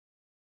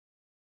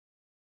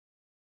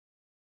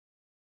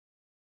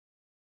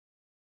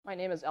My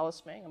name is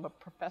Ellis Meng. I'm a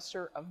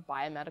professor of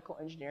biomedical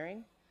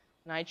engineering,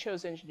 and I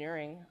chose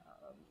engineering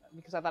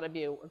because I thought it'd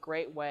be a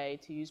great way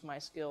to use my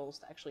skills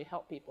to actually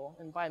help people.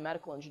 In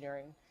biomedical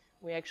engineering,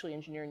 we actually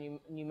engineer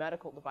new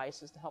medical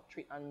devices to help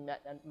treat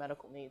unmet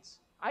medical needs.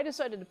 I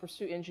decided to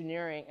pursue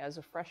engineering as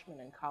a freshman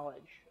in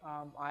college.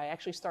 I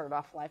actually started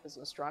off life as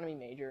an astronomy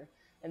major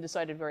and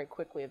decided very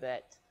quickly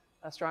that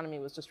astronomy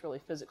was just really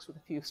physics with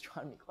a few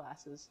astronomy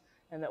classes,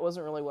 and that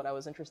wasn't really what I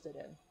was interested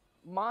in.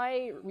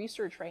 My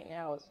research right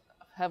now is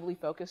heavily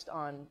focused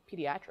on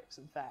pediatrics,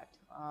 in fact,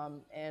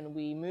 and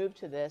we moved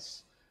to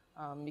this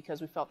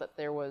because we felt that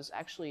there was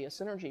actually a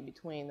synergy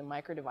between the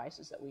micro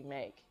devices that we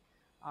make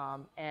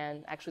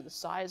and actually the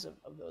size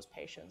of those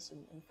patients. And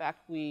in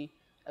fact,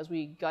 as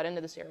we got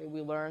into this area,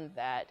 we learned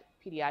that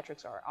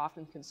pediatrics are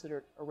often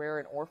considered a rare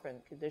and orphan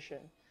condition,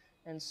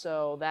 and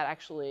so that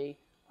actually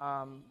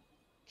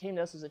came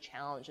to us as a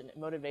challenge, and it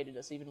motivated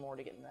us even more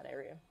to get in that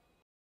area.